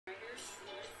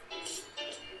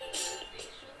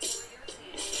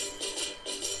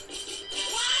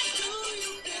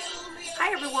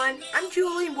everyone, I'm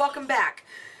Julie and welcome back.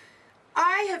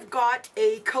 I have got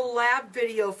a collab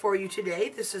video for you today.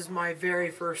 This is my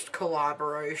very first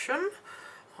collaboration.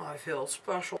 I feel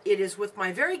special. It is with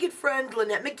my very good friend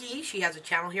Lynette McGhee. She has a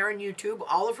channel here on YouTube.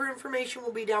 All of her information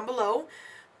will be down below.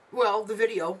 Well, the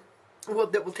video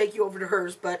that will take you over to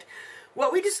hers. But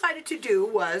what we decided to do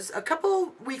was a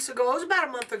couple weeks ago, it was about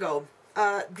a month ago,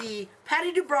 the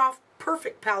Pattie Dubroff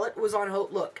Perfect palette was on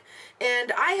Haute Look.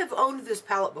 And I have owned this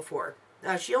palette before.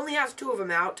 She only has 2 of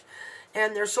them out.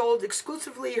 And they're sold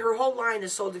exclusively, her whole line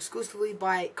is sold exclusively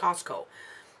by Costco.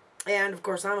 And of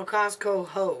course I'm a Costco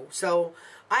hoe. So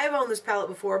I have owned this palette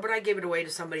before, but I gave it away to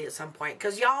somebody at some point.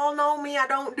 Because y'all know me, I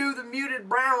don't do the muted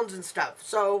browns and stuff.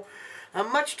 So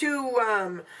I'm much too,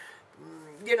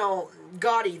 you know,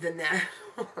 gaudy than that.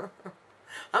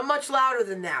 I'm much louder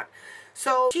than that.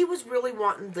 So she was really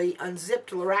wanting the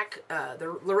unzipped Lorac,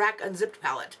 the Lorac unzipped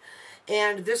palette.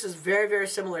 And this is very, very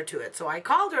similar to it. So I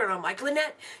called her and I'm like,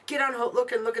 Lynette, get on Haute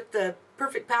Look and look at the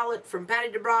Perfect palette from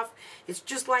Pattie Dubroff. It's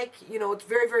just like, you know, it's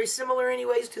very, very similar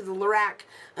anyways to the Lorac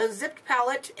unzipped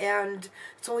palette. And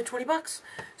it's only 20 bucks.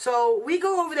 So we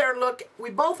go over there and look. We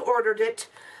both ordered it.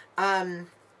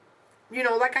 You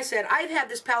know, like I said, I've had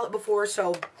this palette before,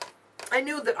 so I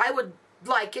knew that I would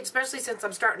like it, especially since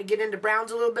I'm starting to get into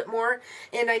browns a little bit more,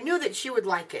 and I knew that she would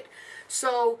like it.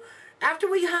 So after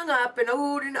we hung up and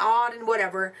oohed and awed and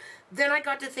whatever, then I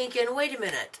got to thinking, wait a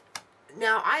minute.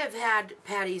 Now, I have had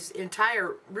Pattie's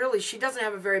entire, really, she doesn't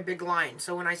have a very big line.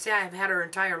 So when I say I have had her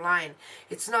entire line,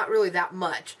 it's not really that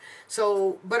much.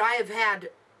 So, but I have had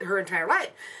her entire line.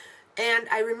 And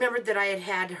I remembered that I had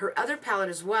had her other palette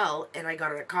as well, and I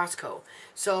got it at Costco.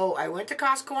 So I went to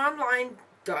Costco online,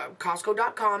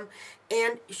 Costco.com,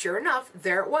 and sure enough,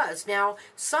 there it was. Now,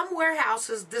 some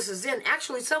warehouses this is in.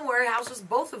 Actually, some warehouses,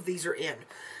 both of these are in.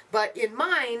 But in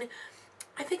mine,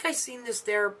 I think I seen this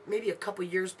there maybe a couple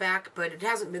years back, but it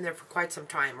hasn't been there for quite some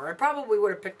time. Or I probably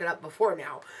would have picked it up before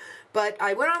now. But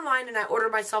I went online and I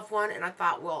ordered myself one, and I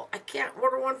thought, well, I can't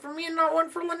order one for me and not one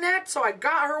for Lynette, so I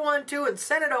got her one too and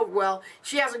sent it over. Well,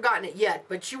 she hasn't gotten it yet,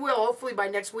 but she will hopefully by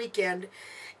next weekend.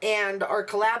 And our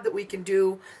collab that we can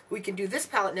do this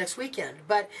palette next weekend.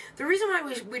 But the reason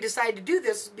why we decided to do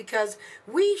this is because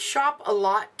we shop a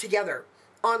lot together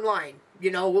online. You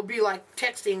know, we'll be like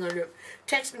texting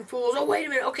fools. Oh, wait a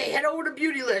minute. Okay, head over to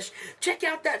Beautylish. Check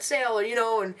out that sale. And, you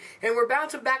know, and we're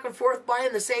bouncing back and forth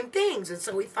buying the same things. And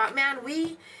so we thought, man,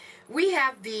 we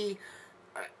have the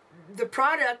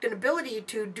product and ability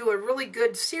to do a really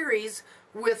good series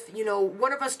with, you know,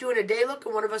 one of us doing a day look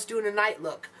and one of us doing a night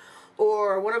look.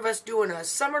 Or one of us doing a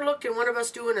summer look and one of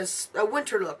us doing a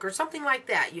winter look. Or something like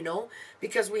that, you know.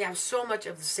 Because we have so much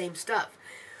of the same stuff.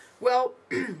 Well,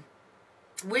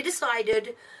 we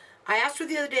decided, I asked her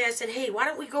the other day, I said, hey, why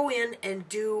don't we go in and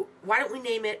do, why don't we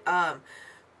name it,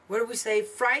 what did we say,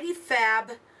 Friday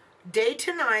Fab, Day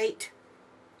to Night,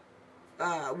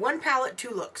 1 palette, 2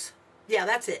 looks. Yeah,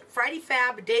 that's it. Friday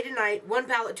Fab, Day to Night, 1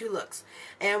 palette, 2 looks.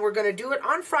 And we're going to do it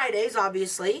on Fridays,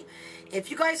 obviously.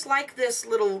 If you guys like this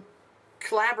little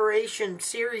collaboration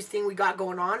series thing we got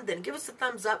going on, then give us a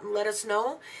thumbs up and let us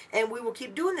know, and we will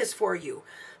keep doing this for you.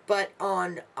 But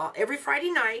on every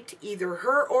Friday night, either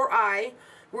her or I,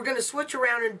 we're going to switch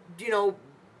around and, you know,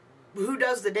 who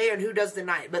does the day and who does the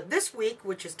night. But this week,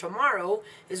 which is tomorrow,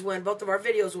 is when both of our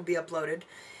videos will be uploaded.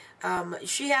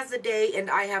 She has the day and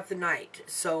I have the night.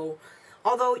 So,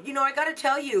 although, you know, I got to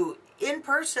tell you, in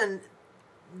person,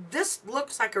 this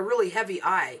looks like a really heavy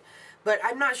eye. But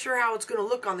I'm not sure how it's going to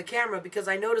look on the camera, because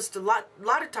I noticed a lot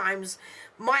of times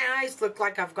my eyes look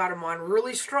like I've got them on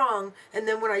really strong, and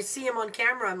then when I see them on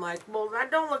camera, I'm like, well, that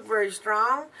don't look very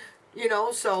strong, you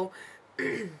know. So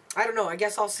I don't know. I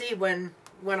guess I'll see when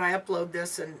I upload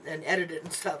this and edit it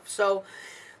and stuff. So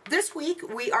this week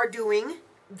we are doing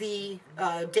the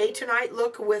day to night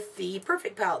look with the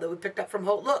Perfect palette that we picked up from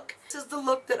Haute Look. This is the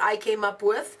look that I came up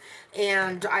with,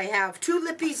 and I have 2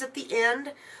 lippies at the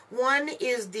end. One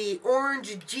is the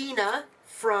Orange Gina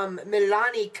from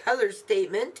Milani Color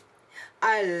Statement.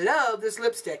 I love this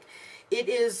lipstick. It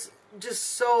is just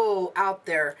so out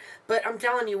there, but I'm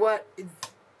telling you what,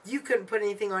 you couldn't put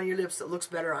anything on your lips that looks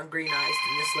better on green eyes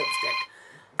than this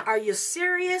lipstick. Are you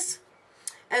serious?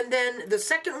 And then the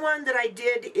second one that I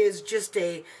did is just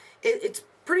it's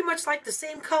pretty much like the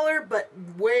same color, but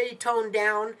way toned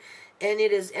down, and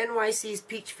it is NYC's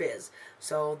Peach Fizz.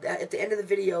 So at the end of the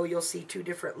video, you'll see 2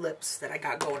 different lips that I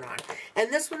got going on. And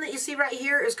this one that you see right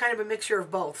here is kind of a mixture of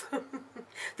both.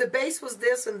 The base was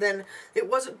this, and then it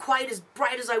wasn't quite as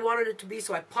bright as I wanted it to be,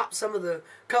 so I popped some of the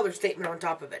color statement on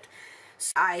top of it.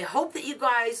 I hope that you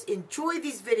guys enjoy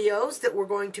these videos that we're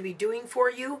going to be doing for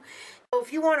you. So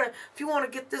if you wanna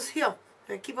get this here,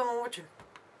 Keep on watching.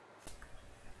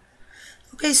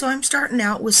 Okay, so I'm starting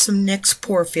out with some NYX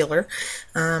Pore Filler.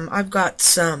 I've got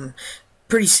some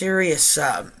pretty serious,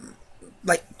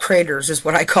 like craters is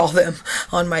what I call them,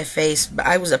 on my face. But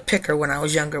I was a picker when I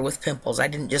was younger with pimples. I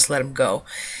didn't just let them go.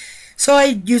 So I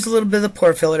used a little bit of the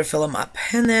Pore Filler to fill them up.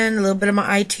 And then a little bit of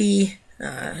my IT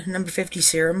number 50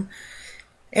 serum.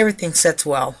 Everything sets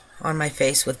well on my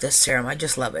face with this serum. I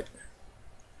just love it.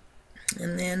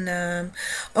 And then,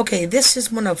 okay, this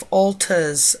is one of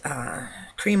Ulta's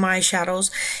cream eyeshadows,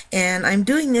 and I'm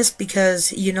doing this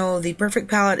because, you know, the Perfect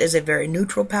palette is a very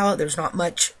neutral palette. There's not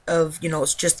much of, you know,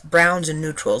 it's just browns and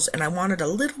neutrals, and I wanted a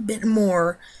little bit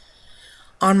more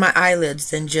on my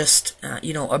eyelids than just,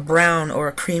 you know, a brown or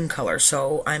a cream color.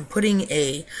 So I'm putting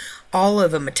a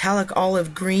metallic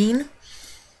olive green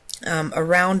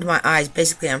around my eyes.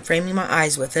 Basically, I'm framing my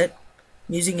eyes with it,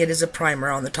 using it as a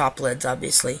primer on the top lids,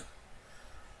 obviously.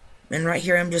 And right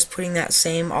here I'm just putting that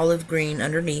same olive green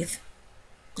underneath.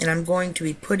 And I'm going to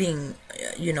be putting,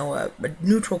 you know,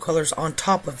 neutral colors on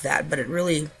top of that. But it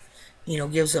really, you know,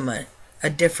 gives them a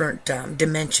different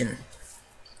dimension.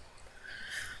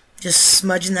 Just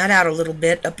smudging that out a little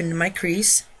bit up into my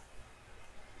crease.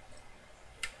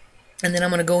 And then I'm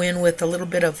going to go in with a little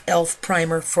bit of ELF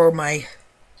primer for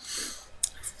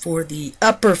the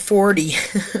upper 40.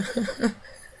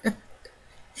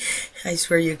 I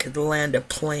swear you could land a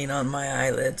plane on my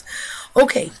eyelids.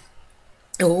 Okay.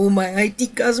 Oh, my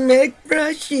IT cosmetic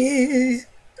brushes.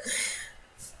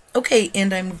 Okay,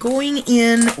 and I'm going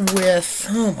in with...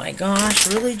 Oh my gosh,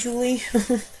 really, Julie?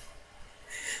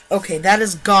 Okay, that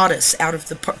is Goddess out of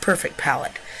the Perfect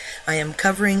palette. I am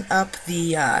covering up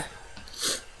the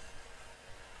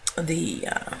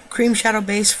cream shadow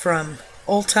base from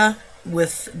Ulta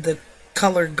with the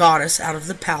color Goddess out of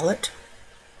the palette.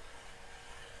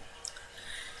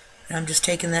 And I'm just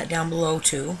taking that down below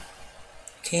too.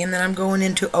 Okay, and then I'm going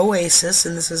into Oasis,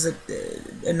 and this is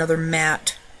another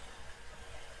matte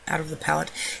out of the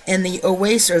palette. And the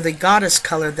Oasis, or the Goddess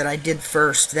color that I did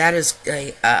first, that is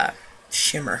a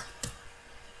shimmer.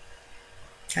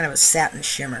 Kind of a satin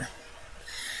shimmer.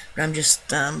 But I'm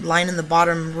just lining the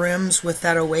bottom rims with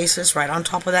that Oasis right on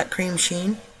top of that cream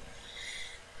sheen.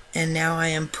 And now I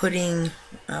am putting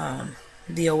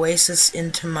the Oasis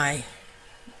into my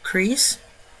crease.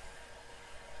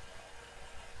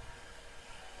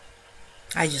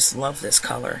 I just love this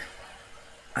color.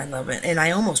 I love it. And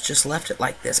I almost just left it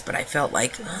like this, but I felt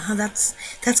like, oh, that's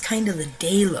kind of the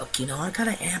day look, you know. I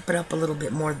gotta amp it up a little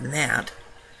bit more than that.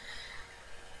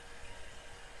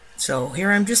 So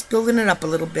here I'm just building it up a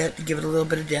little bit to give it a little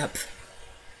bit of depth.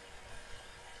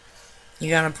 You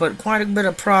gotta put quite a bit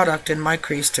of product in my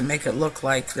crease to make it look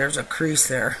like there's a crease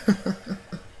there.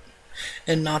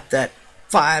 And not that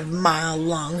 5-mile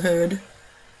long hood.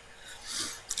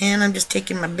 And I'm just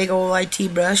taking my big old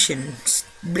IT brush and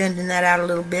blending that out a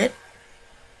little bit.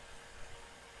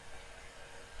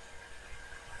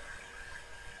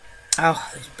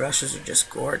 Oh, these brushes are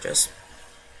just gorgeous.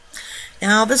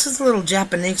 Now, this is a little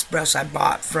Japanese brush I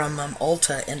bought from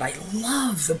Ulta, and I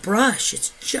love the brush.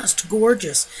 It's just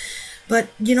gorgeous. But,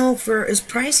 you know, for as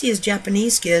pricey as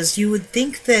Japanese is, you would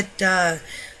think that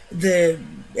the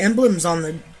emblems on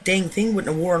the dang thing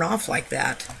wouldn't have worn off like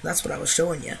that. That's what I was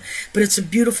showing you. But it's a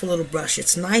beautiful little brush.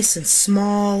 It's nice and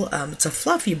small. It's a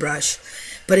fluffy brush,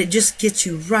 but it just gets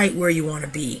you right where you want to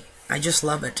be. I just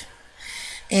love it.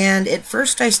 And at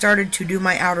first I started to do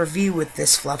my outer V with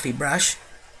this fluffy brush,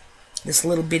 this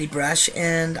little bitty brush,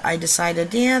 and I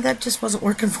decided, yeah, that just wasn't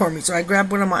working for me. So I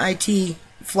grabbed one of my IT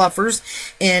fluffers,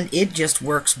 and it just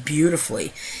works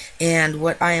beautifully. And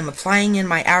what I am applying in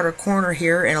my outer corner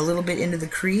here and a little bit into the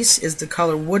crease is the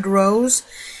color Wood Rose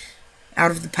out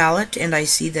of the palette, and I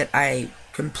see that I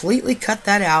completely cut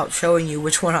that out, showing you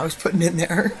which one I was putting in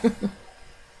there.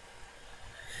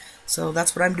 So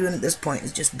that's what I'm doing at this point,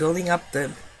 is just building up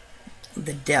the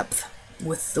depth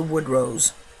with the Wood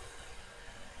Rose.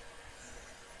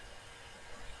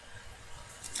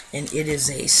 And it is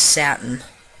a satin,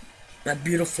 a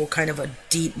beautiful kind of a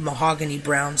deep mahogany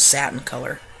brown satin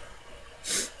color.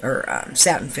 Or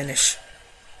satin finish.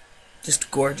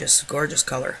 Just gorgeous, gorgeous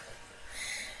color.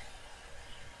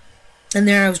 And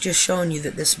there I was just showing you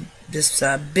that this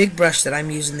big brush that I'm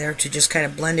using there to just kind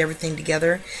of blend everything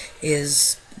together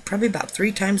is probably about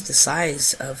 3 times the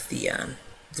size of the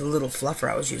little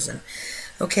fluffer I was using.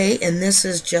 Okay, and this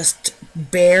is just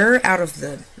Bare out of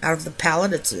the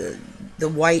palette. It's the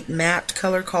white matte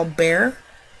color called Bare,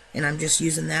 and I'm just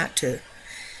using that to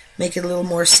make it a little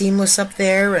more seamless up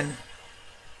there. And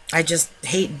I just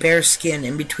hate bare skin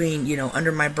in between, you know,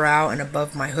 under my brow and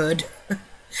above my hood.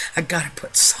 I gotta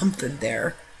put something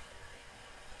there.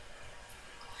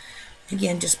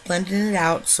 Again, just blending it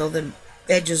out so the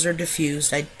edges are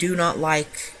diffused. I do not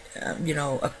like, you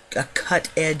know, a cut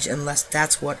edge unless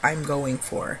that's what I'm going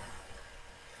for.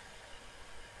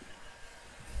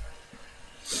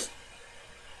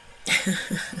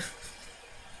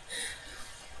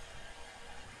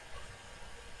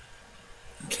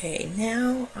 Okay,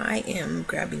 now I am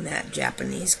grabbing that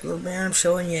Japanese glue pen. I'm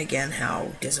showing you again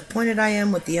how disappointed I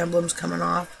am with the emblems coming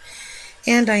off.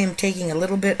 And I am taking a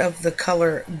little bit of the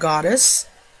color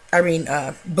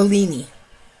Bellini,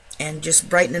 and just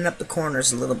brightening up the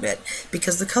corners a little bit.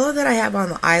 Because the color that I have on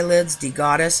the eyelids, the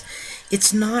Goddess,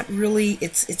 it's not really,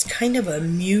 it's kind of a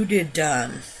muted, I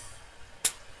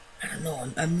don't know,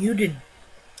 a muted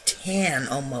tan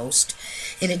almost.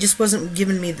 And it just wasn't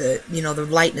giving me the, you know, the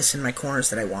lightness in my corners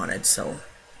that I wanted, so.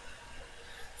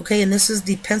 Okay, and this is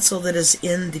the pencil that is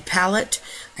in the palette.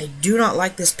 I do not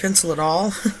like this pencil at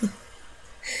all.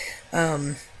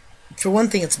 For one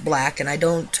thing, it's black, and I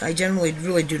generally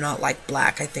really do not like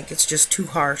black. I think it's just too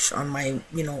harsh on my,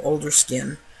 you know, older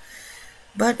skin.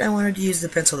 But I wanted to use the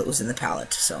pencil that was in the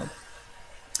palette, so.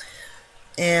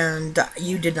 And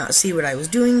you did not see what I was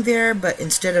doing there, but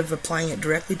instead of applying it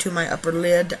directly to my upper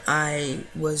lid, I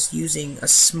was using a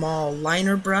small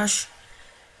liner brush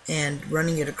and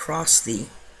running it across the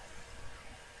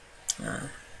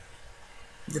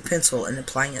pencil and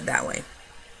applying it that way.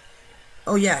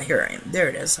 Oh yeah, here I am. There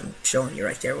it is. I'm showing you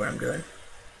right there what I'm doing.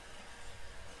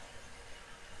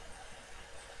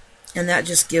 And that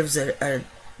just gives again,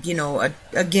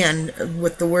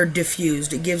 with the word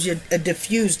diffused, it gives you a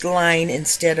diffused line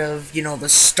instead of, you know, the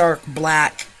stark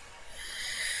black,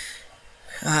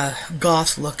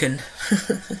 goth looking.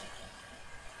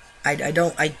 I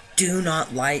do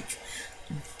not like,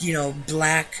 you know,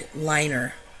 black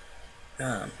liner,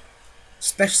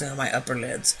 especially on my upper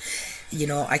lids. You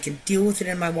know, I can deal with it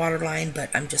in my waterline, but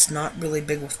I'm just not really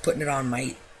big with putting it on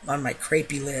my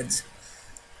crepey lids.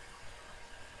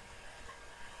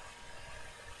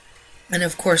 And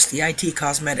of course, the IT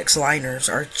Cosmetics liners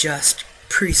are just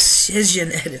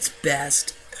precision at its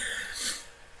best.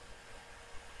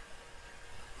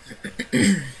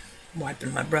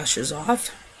 Wiping my brushes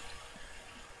off.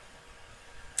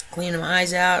 Cleaning my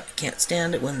eyes out. Can't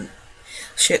stand it when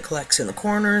shit collects in the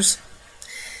corners.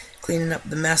 Cleaning up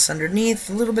the mess underneath.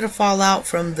 A little bit of fallout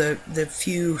from the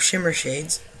few shimmer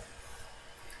shades.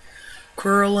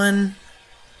 Curling.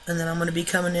 And then I'm going to be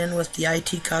coming in with the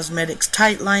IT Cosmetics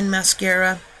Tightline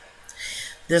Mascara.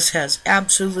 This has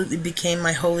absolutely become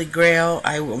my holy grail.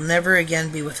 I will never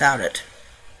again be without it.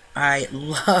 I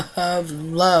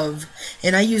love,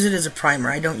 and I use it as a primer.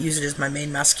 I don't use it as my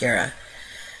main mascara.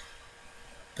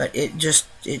 But it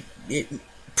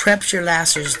preps your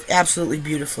lashes absolutely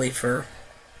beautifully for,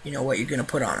 you know, what you're going to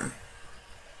put on them.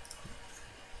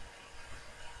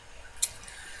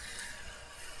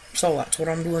 So that's what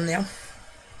I'm doing now.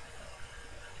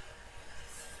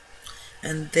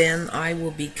 And then I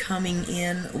will be coming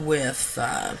in with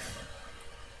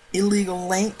Illegal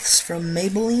Lengths from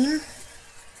Maybelline.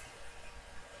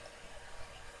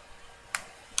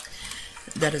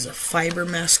 That is a fiber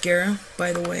mascara,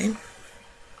 by the way.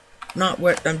 Not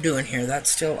what I'm doing here. That's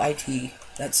still IT.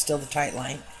 That's still the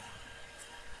Tightline.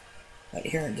 But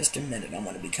here in just a minute, I'm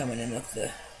going to be coming in with the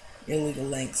Illegal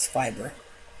Lengths fiber.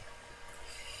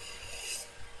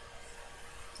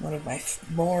 One of my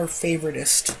more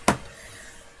favoritist.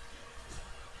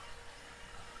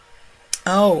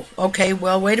 Oh, okay,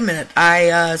 well, wait a minute.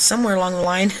 I, somewhere along the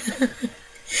line,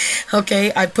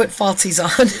 okay, I put falsies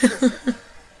on.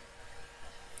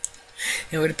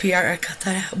 It would appear I cut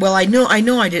that out. Well, I know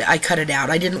I did. I cut it out.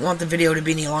 I didn't want the video to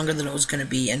be any longer than it was going to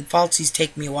be, and falsies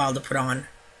take me a while to put on.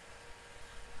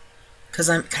 Because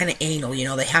I'm kind of anal, you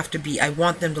know, they have to be, I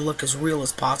want them to look as real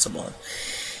as possible.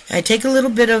 And I take a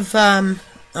little bit of,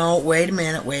 oh, wait a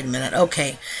minute,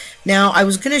 okay. Now, I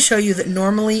was going to show you that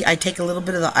normally I take a little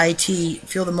bit of the IT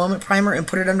Feel the Moment primer and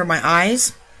put it under my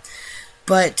eyes.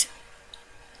 But,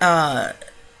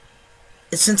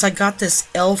 since I got this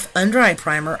ELF under eye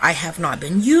primer, I have not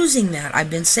been using that.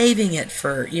 I've been saving it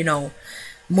for, you know,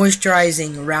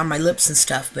 moisturizing around my lips and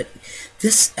stuff. But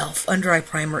this ELF under eye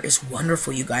primer is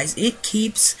wonderful, you guys. It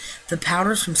keeps the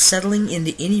powders from settling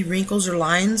into any wrinkles or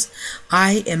lines.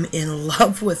 I am in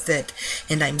love with it.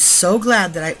 And I'm so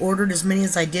glad that I ordered as many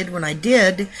as I did when I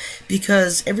did,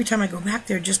 because every time I go back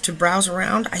there just to browse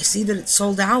around, I see that it's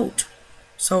sold out.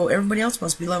 So everybody else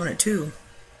must be loving it too.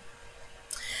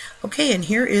 Okay, and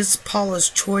here is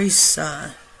Paulas Choice,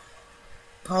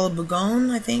 Paula Bougon,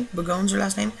 I think. Bougon's her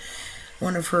last name.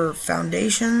 One of her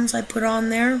foundations I put on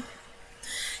there.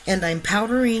 And I'm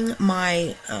powdering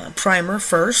my primer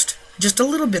first. Just a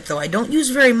little bit though. I don't use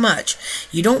very much.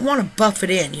 You don't want to buff it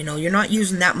in, you know. You're not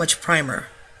using that much primer.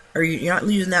 Or you're not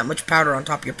using that much powder on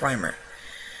top of your primer.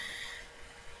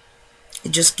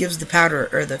 It just gives the powder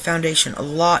or the foundation a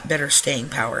lot better staying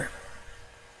power.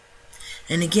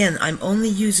 And again, I'm only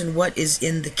using what is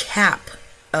in the cap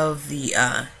of the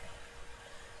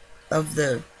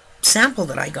sample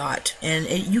that I got. And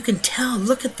you can tell,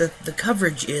 look at the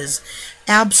coverage is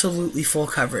absolutely full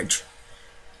coverage.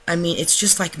 I mean, it's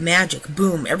just like magic.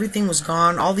 Boom, everything was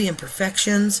gone, all the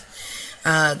imperfections.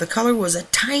 The color was a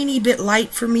tiny bit light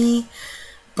for me,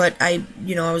 but I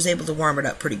was able to warm it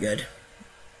up pretty good.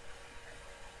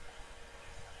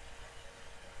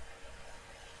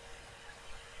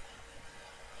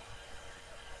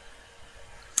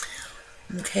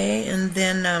 Okay, and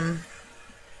then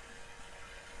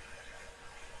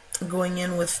going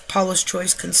in with Paulas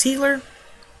Choice concealer.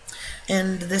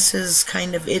 And this is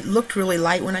kind of, it looked really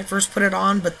light when I first put it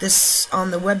on, but this,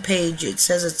 on the web page, it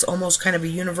says it's almost kind of a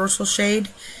universal shade,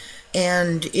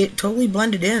 and it totally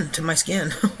blended in to my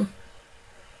skin.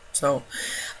 So,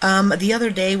 the other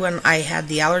day when I had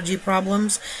the allergy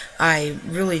problems, I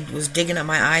really was digging at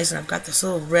my eyes, and I've got this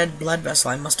little red blood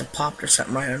vessel. I must have popped or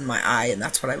something right in my eye, and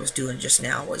that's what I was doing just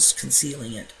now, was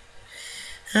concealing it.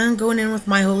 And I'm going in with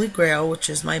my holy grail, which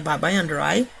is my ByeBye under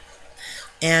eye.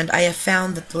 And I have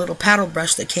found that the little paddle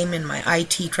brush that came in my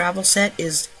IT travel set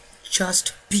is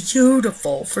just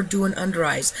beautiful for doing under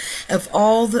eyes. Of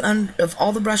all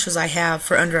the brushes I have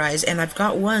for under eyes, and I've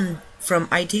got one from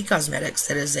IT Cosmetics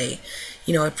that is a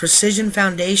precision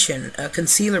foundation, a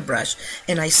concealer brush,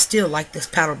 and I still like this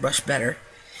paddle brush better.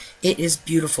 It is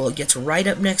beautiful. It gets right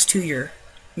up next to your,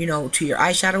 to your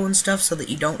eyeshadow and stuff, so that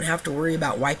you don't have to worry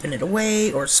about wiping it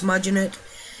away or smudging it.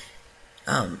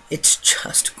 It's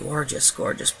just gorgeous,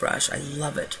 gorgeous brush. I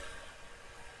love it.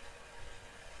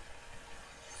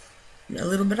 A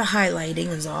little bit of highlighting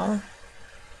is all.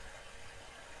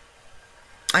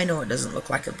 I know it doesn't look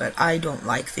like it, but I don't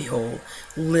like the whole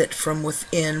lit from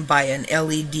within by an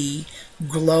LED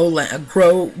grow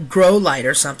light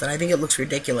or something. I think it looks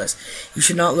ridiculous. You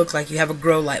should not look like you have a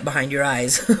grow light behind your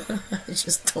eyes. I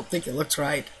just don't think it looks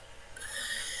right.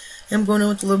 I'm going in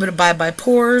with a little bit of ByeBye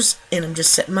pores, and I'm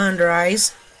just setting my under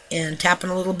eyes and tapping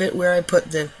a little bit where I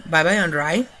put the ByeBye under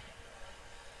eye.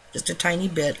 Just a tiny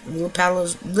bit, little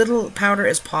powder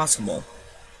as possible.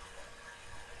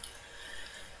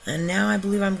 And now I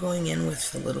believe I'm going in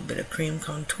with a little bit of cream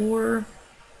contour.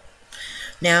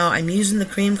 Now I'm using the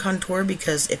cream contour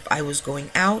because if I was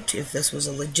going out, if this was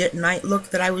a legit night look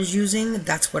that I was using,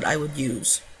 that's what I would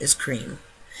use, is cream.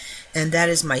 And that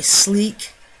is my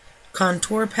Sleek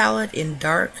contour palette in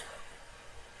dark.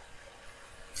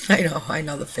 I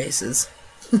know the faces.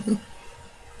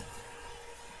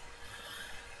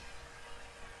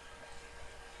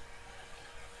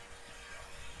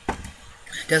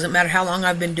 Doesn't matter how long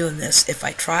I've been doing this. If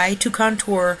I try to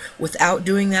contour without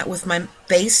doing that with my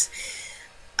face,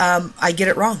 I get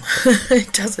it wrong.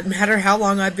 It doesn't matter how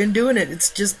long I've been doing it. It's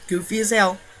just goofy as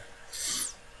hell.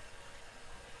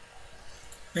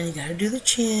 And you gotta do the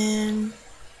chin.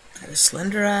 Gotta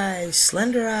slender eyes,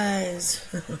 slender eyes.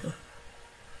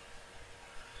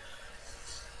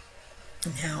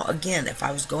 Now, again, if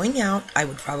I was going out, I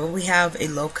would probably have a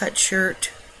low-cut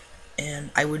shirt,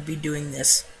 and I would be doing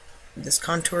this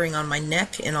contouring on my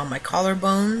neck and on my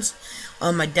collarbones,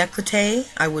 on my décolleté.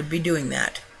 I would be doing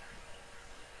that.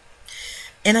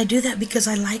 And I do that because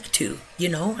I like to,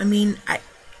 I mean, I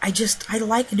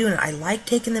like doing it. I like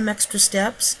taking them extra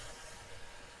steps.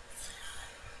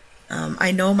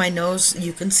 I know my nose,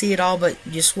 you can see it all, but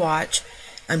just watch.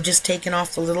 I'm just taking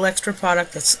off the little extra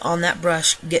product that's on that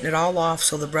brush, getting it all off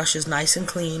so the brush is nice and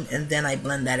clean, and then I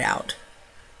blend that out.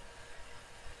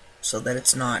 So that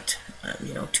it's not,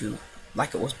 too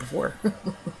like it was before.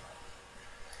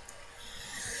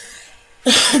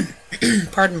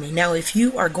 Pardon me. Now, if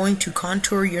you are going to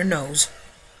contour your nose,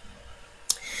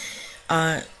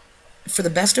 for the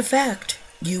best effect,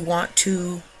 you want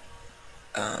to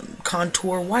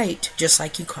contour white just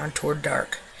like you contour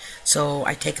dark. So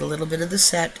I take a little bit of the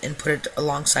set and put it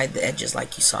alongside the edges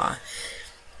like you saw.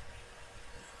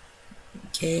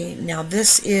 Okay, now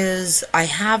this is, I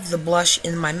have the blush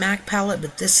in my MAC palette,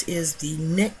 but this is the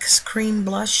NYX cream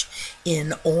blush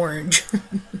in orange.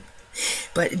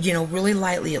 But, really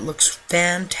lightly, it looks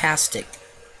fantastic.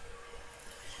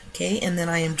 Okay, and then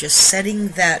I am just setting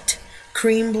that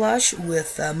cream blush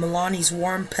with Milani's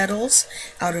Warm Petals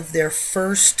out of their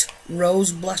first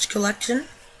Rose Blush collection.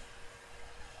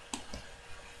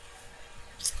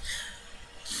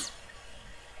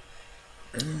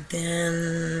 And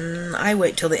then I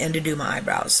wait till the end to do my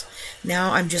eyebrows.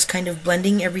 Now I'm just kind of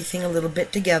blending everything a little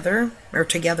bit together, or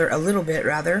together a little bit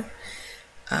rather.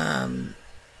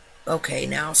 Okay,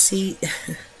 now see,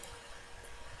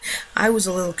 I was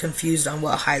a little confused on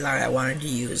what highlight I wanted to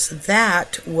use.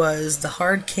 That was the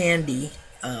Hard Candy,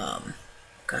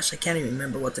 gosh, I can't even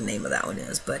remember what the name of that one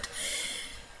is, but,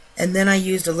 and then I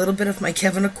used a little bit of my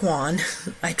Kevyn Aucoin.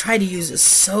 I try to use it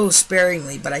so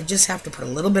sparingly, but I just have to put a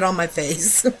little bit on my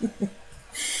face.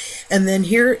 And then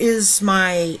here is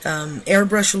my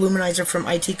Airbrush Illuminizer from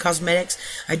IT Cosmetics.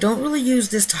 I don't really use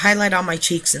this to highlight on my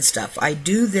cheeks and stuff. I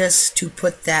do this to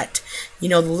put that, you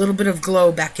know, the little bit of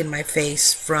glow back in my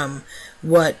face from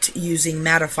what using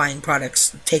mattifying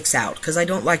products takes out, because I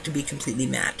don't like to be completely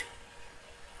matte.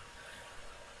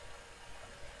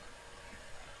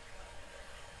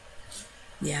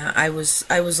 Yeah, I was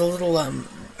a little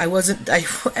I wasn't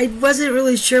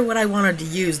really sure what I wanted to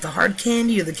use, the Hard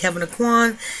Candy or the Kevyn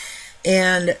Aucoin.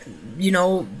 And, you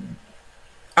know,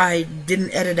 I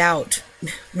didn't edit out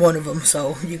one of them,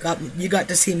 so you got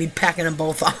to see me packing them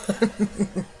both on.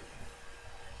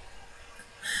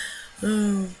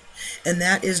 And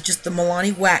that is just the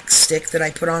Milani wax stick that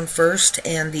I put on first,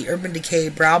 and the Urban Decay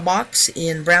Brow Box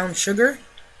in Brown Sugar.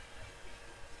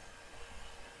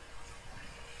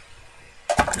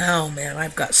 Oh man,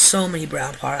 I've got so many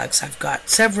brow products. I've got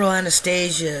several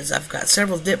Anastasias, I've got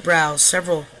several dip brows,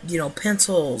 several, you know,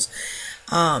 pencils.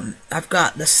 I've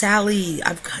got the Sally,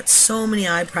 I've got so many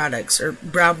eye products, or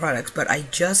brow products, but I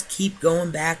just keep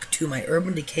going back to my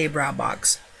Urban Decay Brow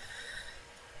Box.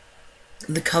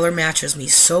 The color matches me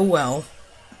so well.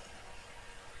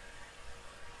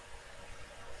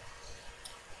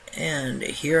 And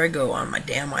here I go on my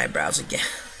damn eyebrows again.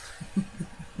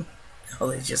 Oh,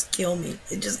 they just kill me.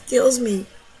 It just kills me.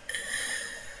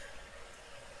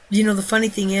 You know, the funny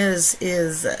thing is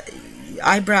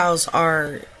eyebrows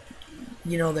are,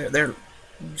 you know,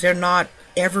 they're not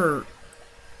ever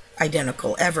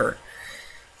identical, ever.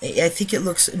 I think it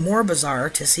looks more bizarre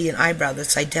to see an eyebrow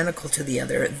that's identical to the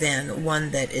other than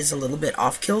one that is a little bit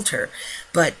off kilter.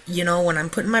 But, you know, when I'm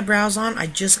putting my brows on, I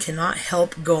just cannot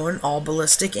help going all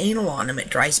ballistic anal on them. It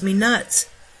drives me nuts.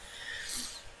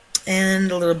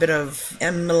 And a little bit of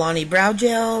Milani brow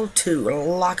gel to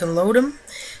lock and load them.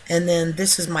 And then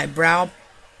this is my brow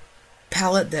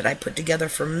palette that I put together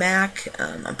for MAC.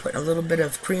 I'm putting a little bit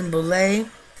of Cream Brulee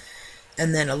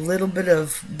and then a little bit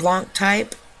of Blanc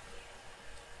type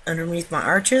underneath my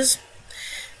arches.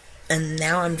 And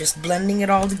now I'm just blending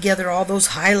it all together, all those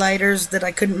highlighters that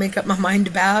I couldn't make up my mind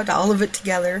about, all of it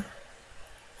together.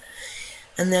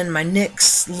 And then my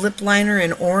NYX lip liner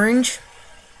in orange.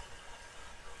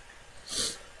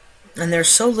 And there's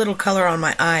so little color on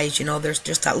my eyes, you know, there's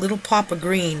just that little pop of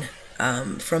green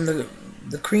from the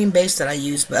cream base that I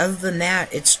use. But other than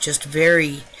that, it's just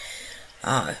very,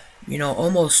 you know,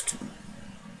 almost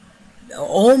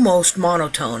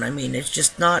monotone. I mean, it's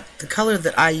just not the color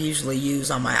that I usually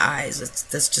use on my eyes.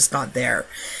 That's just not there.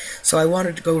 So I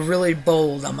wanted to go really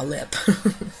bold on my lip.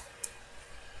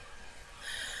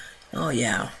 Oh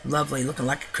yeah, lovely, looking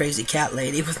like a crazy cat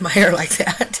lady with my hair like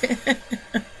that.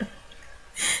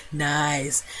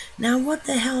 Nice. Now what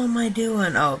the hell am I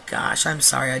doing? Oh gosh, I'm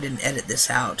sorry I didn't edit this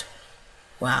out.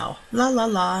 Wow. La la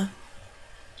la.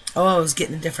 Oh, I was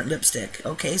getting a different lipstick.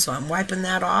 Okay, so I'm wiping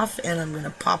that off and I'm going to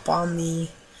pop on the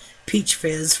Peach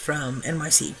Fizz from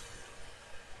NYC.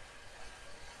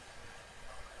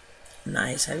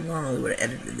 Nice. I normally would have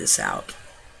edited this out.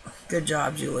 Good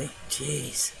job, Julie.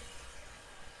 Jeez.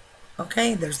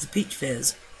 Okay, there's the Peach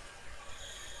Fizz.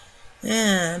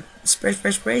 And spray, spray,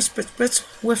 spray, spritz, spritz,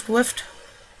 whiff, whiff.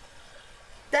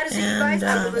 That is it, you guys.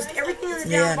 I will list everything in the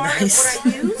down bar of what I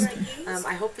use.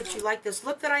 I hope that you like this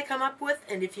look that I come up with,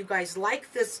 and if you guys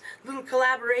like this little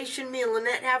collaboration me and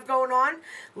Lynette have going on,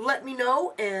 let me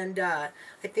know. And I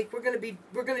think we're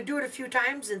gonna do it a few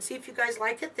times and see if you guys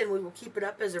like it. Then we will keep it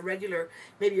up as a regular,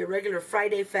 maybe a regular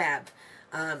Friday fab.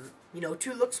 You know,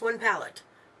 2 looks, 1 palette,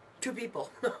 2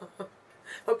 people.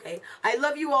 Okay, I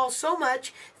love you all so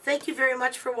much. Thank you very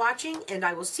much for watching, and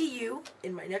I will see you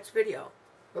in my next video.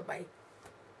 Bye-bye.